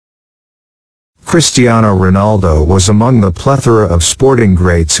Cristiano Ronaldo was among the plethora of sporting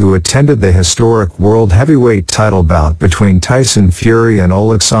greats who attended the historic world heavyweight title bout between Tyson Fury and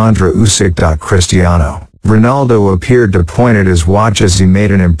Oleksandr Usyk. Cristiano Ronaldo appeared to point at his watch as he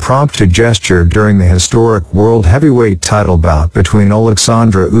made an impromptu gesture during the historic world heavyweight title bout between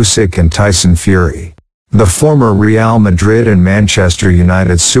Oleksandr Usyk and Tyson Fury. The former Real Madrid and Manchester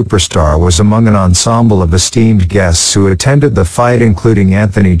United superstar was among an ensemble of esteemed guests who attended the fight, including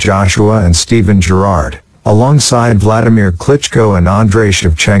Anthony Joshua and Steven Gerrard, alongside Vladimir Klitschko and Andrei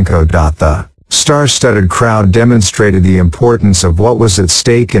Shevchenko. The star-studded crowd demonstrated the importance of what was at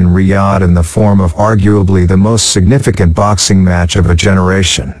stake in Riyadh in the form of arguably the most significant boxing match of a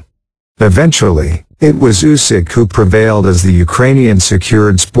generation. Eventually, it was Usyk who prevailed as the Ukrainian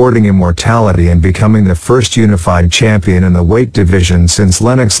secured sporting immortality and becoming the first unified champion in the weight division since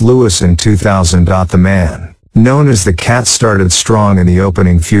Lennox Lewis in 2000. The man, known as the Cat, started strong in the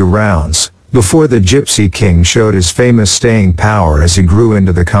opening few rounds, before the Gypsy King showed his famous staying power as he grew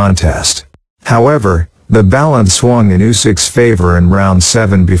into the contest. However, the balance swung in Usyk's favor in round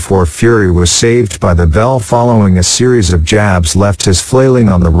 7 before Fury was saved by the bell following a series of jabs left his flailing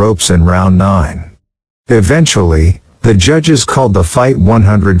on the ropes in round 9. Eventually, the judges called the fight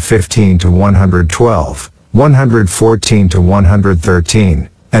 115-112, 114-113,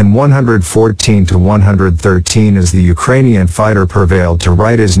 and 114-113 as the Ukrainian fighter prevailed to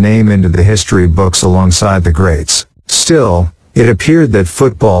write his name into the history books alongside the greats. Still, it appeared that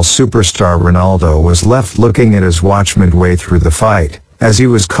football superstar Ronaldo was left looking at his watch midway through the fight, as he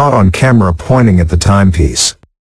was caught on camera pointing at the timepiece.